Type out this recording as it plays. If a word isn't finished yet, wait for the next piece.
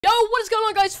Yo, what is going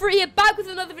on, guys? Fruity here, back with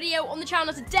another video on the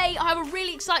channel. Today I have a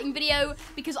really exciting video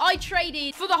because I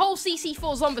traded for the whole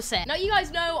CC4 ZOMBA set. Now, you guys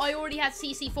know I already had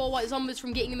CC4 white zombas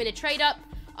from getting them in a trade up.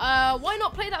 Why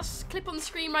not play that clip on the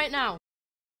screen right now?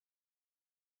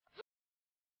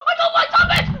 I got white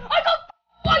zombies! I got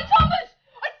white zombies!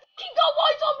 I fucking got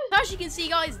white zombies! As you can see,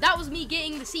 guys, that was me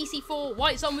getting the CC4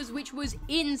 white zombies, which was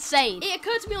insane. It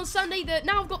occurred to me on Sunday that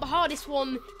now I've got the hardest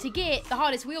one to get, the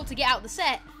hardest wheel to get out of the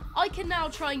set, I can now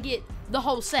try and get the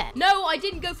whole set. No, I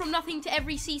didn't go from nothing to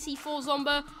every CC4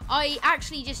 Zomba. I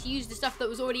actually just used the stuff that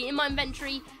was already in my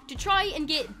inventory to try and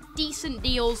get decent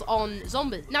deals on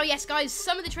Zombas. Now, yes, guys,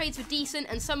 some of the trades were decent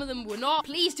and some of them were not.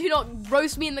 Please do not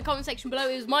roast me in the comment section below.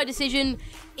 It was my decision.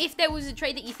 If there was a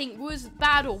trade that you think was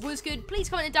bad or was good, please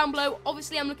comment it down below.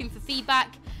 Obviously, I'm looking for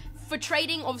feedback. For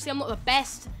trading, obviously, I'm not the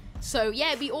best. So, yeah,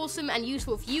 it'd be awesome and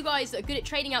useful if you guys that are good at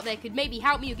trading out there could maybe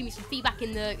help me or give me some feedback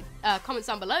in the comments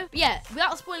down below. But yeah,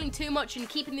 without spoiling too much and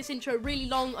keeping this intro really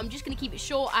long, I'm just going to keep it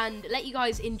short and let you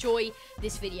guys enjoy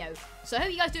this video. So, I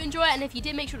hope you guys do enjoy it, and if you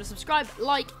did, make sure to subscribe,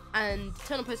 like, and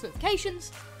turn on post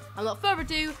notifications. And without further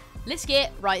ado, let's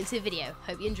get right into the video.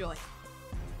 Hope you enjoy.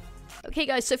 Okay,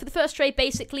 guys, so for the first trade,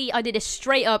 basically, I did a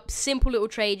straight-up, simple little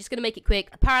trade. Just going to make it quick.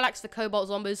 A parallax for Cobalt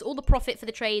Zombas. All the profit for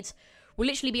the trades will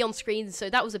literally be on screen, so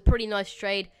that was a pretty nice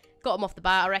trade. Got them off the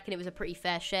bat. I reckon it was a pretty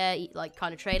fair share, like,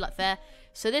 kind of trade, like, fair.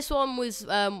 So this one was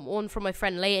one from my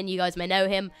friend Leighton. You guys may know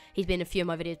him. He's been in a few of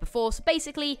my videos before. So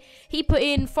basically, he put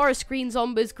in forest green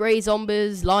zombas, grey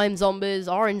zombas, lime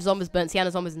zombas, orange zombas, burnt sienna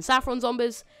zombas, and saffron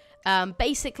zombas.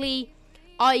 Basically,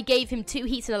 I gave him 2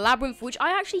 heats and a labyrinth, which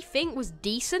I actually think was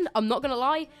decent. I'm not going to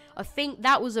lie. I think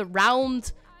that was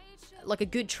around, like, a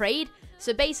good trade.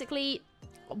 So basically,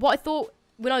 what I thought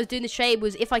when I was doing this trade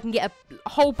was if I can get a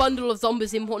whole bundle of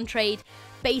zombas in one trade,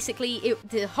 basically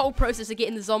the whole process of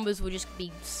getting the zombas will just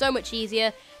be so much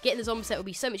easier. Getting the zomba set will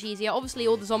be so much easier. Obviously,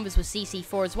 all the zombas were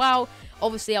CC4 as well.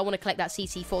 Obviously, I want to collect that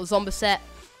CC4 zomba set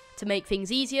to make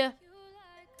things easier.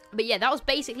 But yeah, that was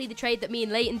basically the trade that me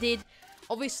and Leighton did.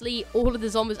 Obviously, all of the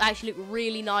zombas actually look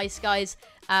really nice, guys.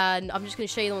 And I'm just going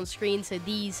to show you them on the screen. So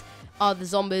these are the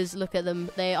zombas. Look at them.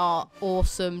 They are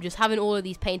awesome. Just having all of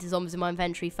these painted zombas in my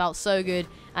inventory felt so good.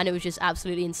 And it was just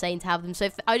absolutely insane to have them. So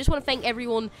I just want to thank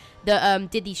everyone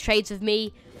that did these trades with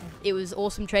me. It was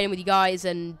awesome trading with you guys.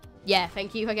 And yeah,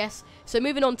 thank you, I guess. So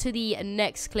moving on to the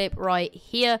next clip right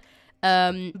here.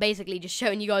 Basically just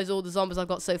showing you guys all the zombas I've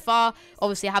got so far.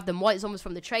 Obviously, I have them white zombas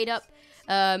from the trade up.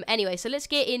 Anyway, so let's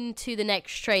get into the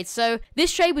next trade. So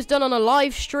this trade was done on a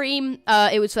live stream.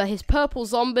 It was for his purple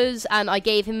zombas, and I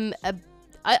gave him a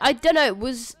I don't know, it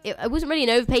wasn't really an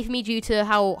overpay for me due to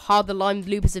how hard the lime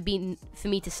loopers have been for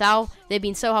me to sell. They've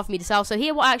been so hard for me to sell. So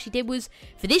here what I actually did was,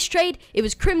 for this trade, it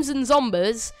was crimson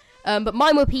zombas. But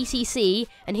mine were PCC,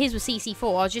 and his was CC4.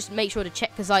 I was just make sure to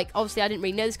check, because, like, obviously I didn't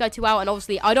really know this guy too well, and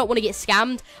obviously I don't want to get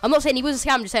scammed. I'm not saying he was a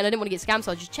scam, I'm just saying I didn't want to get scammed,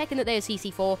 so I was just checking that they were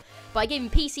CC4. But I gave him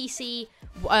PCC,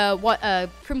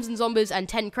 Crimson Zombas, and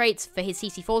 10 crates for his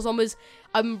CC4 Zombas.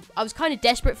 I was kind of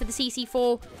desperate for the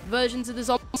CC4 versions of the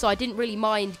Zombas, so I didn't really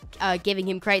mind giving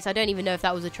him crates. I don't even know if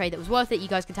that was a trade that was worth it. You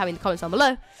guys can tell me in the comments down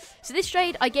below. So this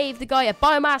trade, I gave the guy a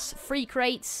biomass, 3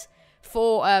 crates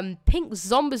for pink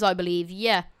Zombas, I believe.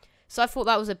 Yeah. So I thought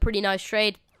that was a pretty nice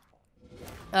trade.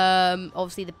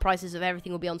 Obviously, the prices of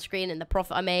everything will be on screen, and the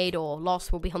profit I made or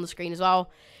loss will be on the screen as well.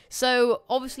 So,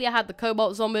 obviously, I had the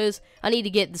Cobalt Zombas. I need to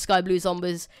get the Sky Blue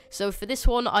Zombas. So, for this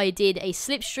one, I did a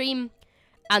Slipstream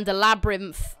and a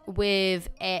Labyrinth with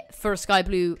for a Sky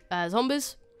Blue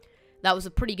Zombas. That was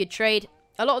a pretty good trade.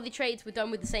 A lot of the trades were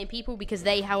done with the same people because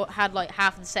they had like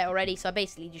half of the set already. So, I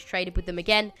basically just traded with them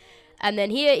again. And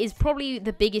then here is probably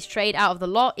the biggest trade out of the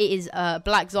lot. It is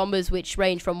black zombas, which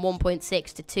range from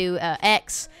 1.6 to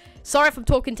 2x. Sorry if I'm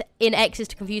talking in X's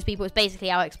to confuse people. It's basically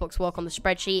how Xbox work on the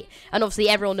spreadsheet. And obviously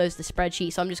everyone knows the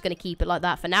spreadsheet, so I'm just going to keep it like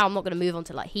that for now. I'm not going to move on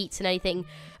to like heats and anything,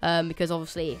 because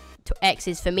obviously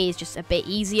X's for me is just a bit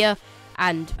easier.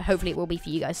 And hopefully it will be for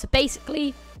you guys. So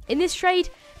basically, in this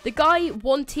trade, the guy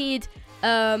wanted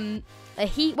a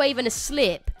heat wave and a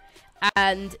slip.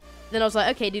 And then I was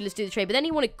like, okay, dude, let's do the trade. But then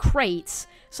he wanted crates.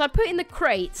 So I put in the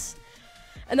crates.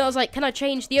 And then I was like, can I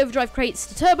change the overdrive crates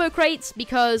to turbo crates?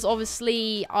 Because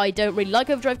obviously I don't really like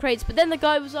overdrive crates. But then the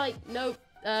guy was like, no,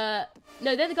 then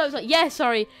the guy was like, yeah,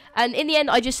 sorry. And in the end,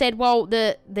 I just said, well,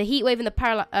 the heat wave and the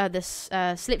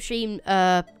slipstream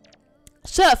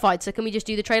certified. So can we just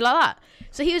do the trade like that?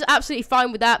 So he was absolutely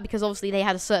fine with that because obviously they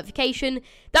had a certification.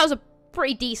 That was a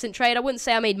pretty decent trade. I wouldn't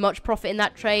say I made much profit in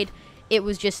that trade. It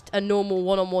was just a normal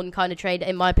one-on-one kind of trade,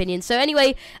 in my opinion. So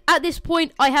anyway, at this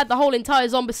point, I had the whole entire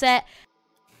Zomba set.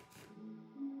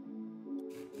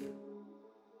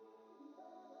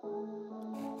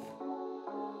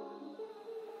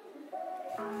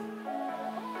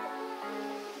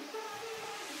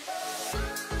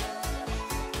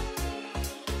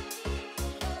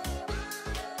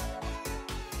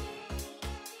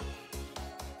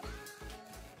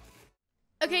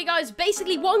 Okay guys,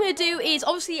 basically what I'm going to do is,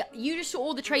 obviously, you just saw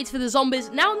all the trades for the zombies.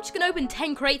 Now I'm just going to open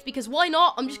 10 crates, because why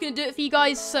not? I'm just going to do it for you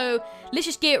guys, so let's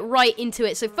just get right into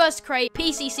it. So first crate,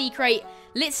 PCC crate.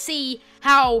 Let's see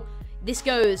how this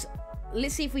goes.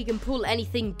 Let's see if we can pull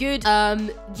anything good.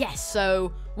 Yes,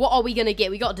 so what are we going to get?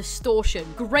 We got a distortion.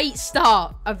 Great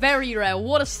start. A very rare.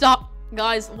 What a start,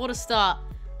 guys. What a start.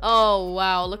 Oh,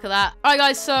 wow, look at that. All right,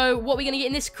 guys, so what are we going to get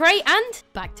in this crate? And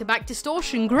back-to-back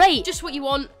distortion. Great. Just what you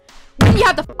want. You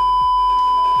have the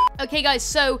okay guys,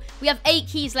 so we have 8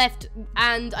 keys left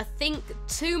and I think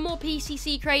 2 more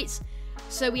PCC crates,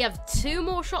 so we have 2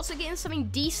 more shots at getting something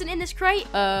decent in this crate.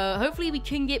 Hopefully we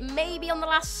can get maybe on the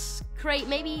last crate.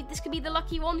 Maybe this could be the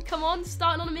lucky one. Come on,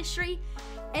 starting on a mystery,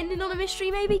 ending on a mystery.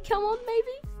 Maybe, come on,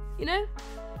 maybe, you know,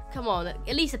 come on,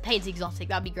 at least a painted exotic.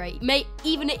 That'd be great.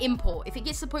 Even an import, if it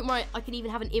gets to the point where I can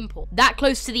even have an import. That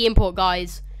close to the import,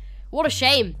 guys. What a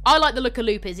shame. I like the look of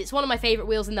loopers. It's one of my favorite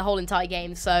wheels in the whole entire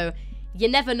game. So, you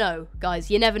never know, guys.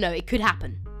 You never know. It could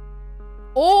happen.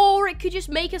 Or it could just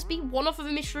make us be one off of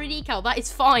a mystery decal. That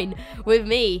is fine with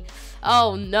me.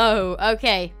 Oh, no.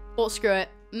 Okay. Well, screw it.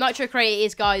 Nitro crate it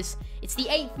is, guys. It's the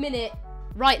 8th minute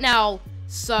right now.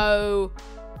 So,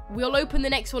 we'll open the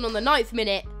next one on the 9th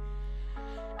minute.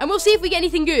 And we'll see if we get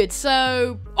anything good.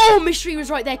 So, oh, mystery was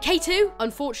right there. K2,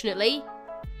 unfortunately.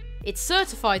 It's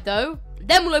certified, though.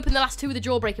 Then we'll open the last 2 with the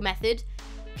jawbreaker method,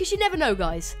 because you never know,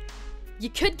 guys. You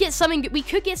could get something good. We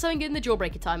could get something good in the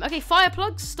jawbreaker time. Okay, fire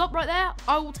plugs. Stop right there.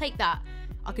 I will take that.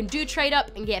 I can do a trade up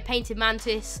and get a painted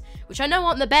mantis, which I know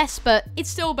aren't the best, but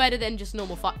it's still better than just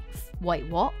normal fire. Wait,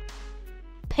 what?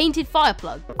 Painted fire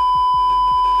plug.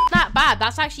 Not bad.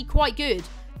 That's actually quite good.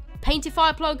 Painted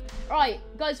fire plug. All right,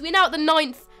 guys. We're now at the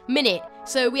 9th minute,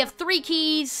 so we have 3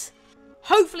 keys.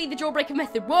 Hopefully the jawbreaker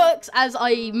method works, as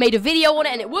I made a video on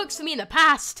it and it works for me in the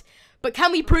past. But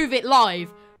can we prove it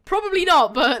live? Probably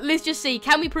not, but let's just see.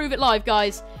 Can we prove it live,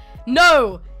 guys?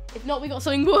 No. If not, we got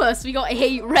something worse. We got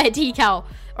a red decal.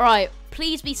 Alright,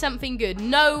 please be something good.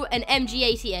 No, an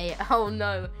MG88. Oh,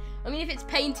 no. I mean, if it's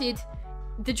painted,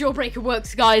 the jawbreaker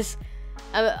works, guys.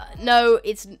 No,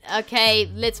 it's... Okay,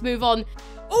 let's move on.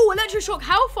 Oh, electroshock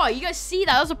hellfire. You guys see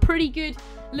that? That was a pretty good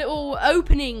little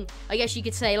opening, I guess you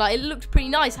could say. Like, it looked pretty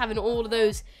nice having all of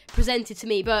those presented to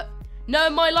me, but no,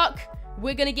 my luck,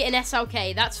 we're gonna get an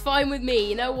SLK. That's fine with me.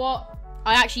 You know what?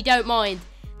 I actually don't mind.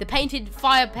 The painted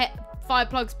fire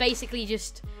plugs basically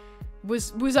just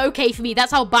was okay for me.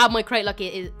 That's how bad my crate luck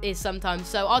is sometimes,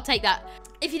 so I'll take that.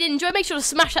 If you did enjoy, make sure to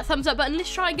smash that thumbs up button.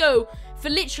 Let's try and go for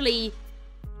literally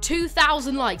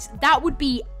 2,000 likes. That would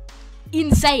be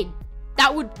insane.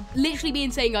 That would literally be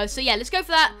insane, guys. So yeah, let's go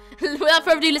for that. Without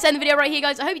further ado, let's end the video right here,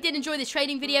 guys. I hope you did enjoy this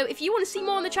trading video. If you want to see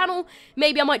more on the channel,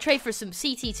 maybe I might trade for some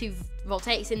CT2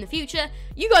 voltaics in the future.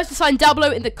 You guys decide down below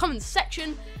in the comments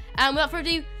section. And without further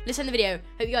ado, let's end the video.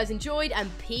 Hope you guys enjoyed, and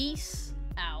peace